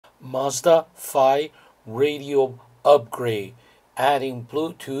Mazda 5 radio upgrade, adding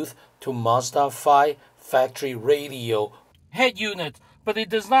Bluetooth to Mazda 5 factory radio head unit, but it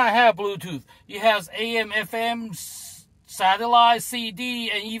does not have Bluetooth. It has AM, FM, satellite, CD,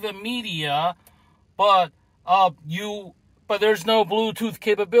 and even media, but there's no Bluetooth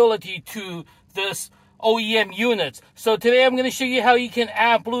capability to this OEM unit. So today I'm going to show you how you can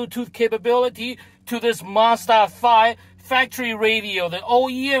add Bluetooth capability to this Mazda 5 factory radio, the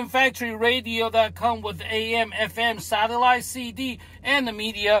OEM factory radio that come with AM, FM, satellite, CD, and the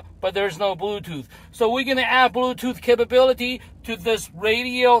media, but there's no Bluetooth. So we're going to add Bluetooth capability to this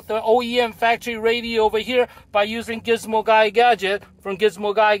radio, the OEM factory radio over here, by using Gizmo Guy Gadget from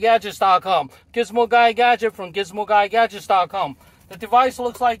GizmoGuyGadgets.com. Gizmo Guy Gadget from GizmoGuyGadgets.com. The device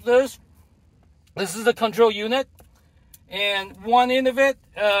looks like this. This is the control unit. And one end of it,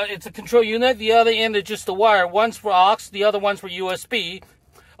 it's a control unit. The other end is just the wire. One's for aux, the other one's for USB.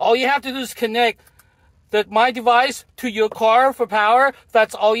 All you have to do is connect my device to your car for power.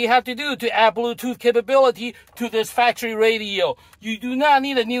 That's all you have to do to add Bluetooth capability to this factory radio. You do not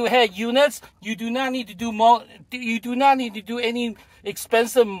need a new head units. You do not need to do any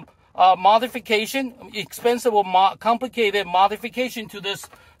expensive modification, expensive or complicated modification to this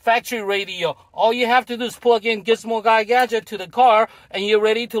factory radio. All you have to do is plug in Gizmo Guy Gadget to the car, and you're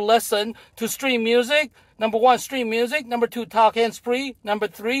ready to listen to stream music. Number one, stream music. Number two, talk hands-free. Number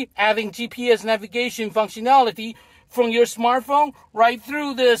three, adding GPS navigation functionality from your smartphone right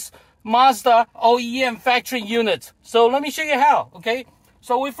through this Mazda OEM factory unit. So let me show you how, okay?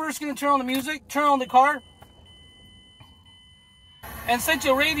 So we're first going to turn on the music, turn on the car, and set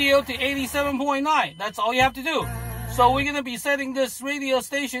your radio to 87.9. That's all you have to do. So we're going to be setting this radio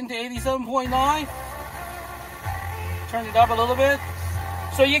station to 87.9. Turn it up a little bit.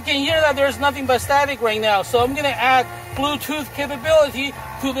 So you can hear that there's nothing but static right now. So I'm going to add Bluetooth capability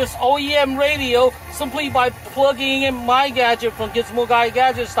to this OEM radio simply by plugging in my gadget from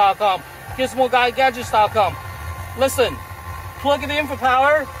GizmoGuyGadgets.com. GizmoGuyGadgets.com. Listen, plug it in for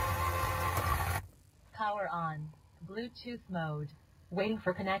power. Power on. Bluetooth mode. Waiting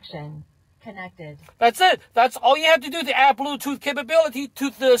for connection. Connected. That's it. That's all you have to do to add Bluetooth capability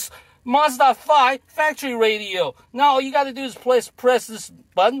to this Mazda 5 factory radio. Now all you got to do is press this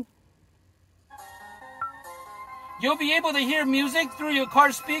button. You'll be able to hear music through your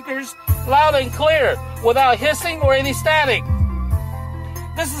car speakers loud and clear without hissing or any static.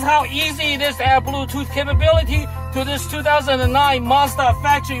 This is how easy it is to add Bluetooth capability to this 2009 Mazda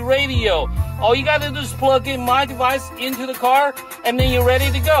factory radio. All you got to do is plug in my device into the car, and then you're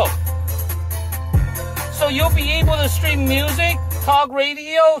ready to go. So you'll be able to stream music, talk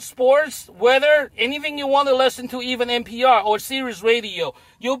radio, sports, weather, anything you want to listen to, even NPR or Sirius radio.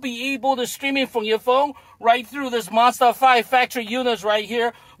 You'll be able to stream it from your phone right through this Mazda 5 factory units right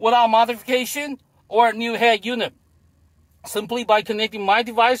here without modification or a new head unit. Simply by connecting my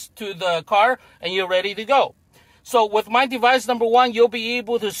device to the car, and you're ready to go. So with my device, number one, you'll be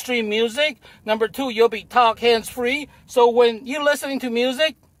able to stream music. Number two, you'll be talk hands-free. So when you're listening to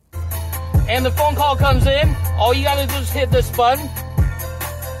music, and the phone call comes in, all you gotta do is hit this button,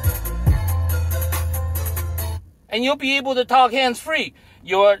 and you'll be able to talk hands-free.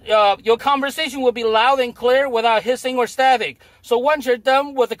 Your conversation will be loud and clear without hissing or static. So once you're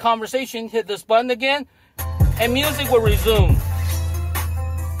done with the conversation, hit this button again, and music will resume.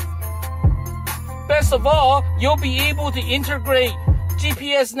 Best of all, you'll be able to integrate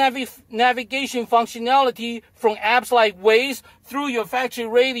GPS navigation functionality from apps like Waze through your factory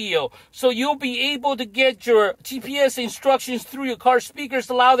radio. So you'll be able to get your GPS instructions through your car speakers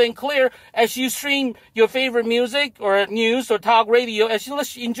loud and clear as you stream your favorite music or news or talk radio. As you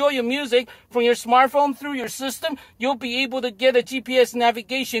enjoy your music from your smartphone through your system, you'll be able to get a GPS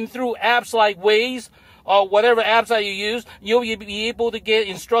navigation through apps like Waze, or whatever apps that you use. You'll be able to get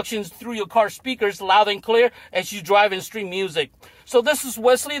instructions through your car speakers loud and clear as you drive and stream music. So this is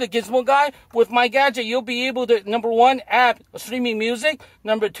Wesley, the Gizmo Guy. With my gadget, you'll be able to, number one, add streaming music.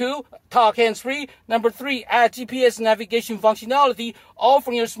 Number two, talk hands-free. Number three, add GPS navigation functionality, all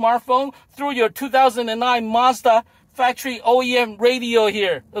from your smartphone through your 2009 Mazda factory OEM radio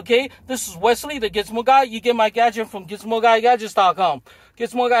here. Okay, this is Wesley, the Gizmo Guy. You get my gadget from GizmoGuyGadgets.com.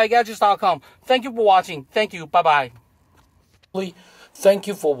 GizmoGuyGadgets.com. Thank you for watching. Thank you. Bye-bye. Thank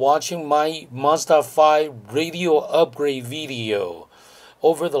you for watching my Mazda 5 radio upgrade video.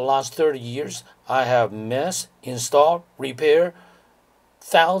 Over the last 30 years, I have messed, installed, repaired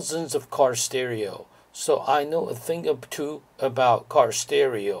thousands of car stereo. So I know a thing or two about car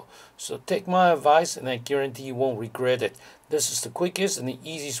stereo. So take my advice, and I guarantee you won't regret it. This is the quickest and the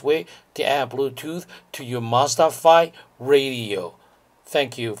easiest way to add Bluetooth to your Mazda 5 radio.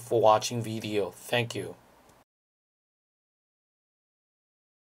 Thank you for watching video. Thank you.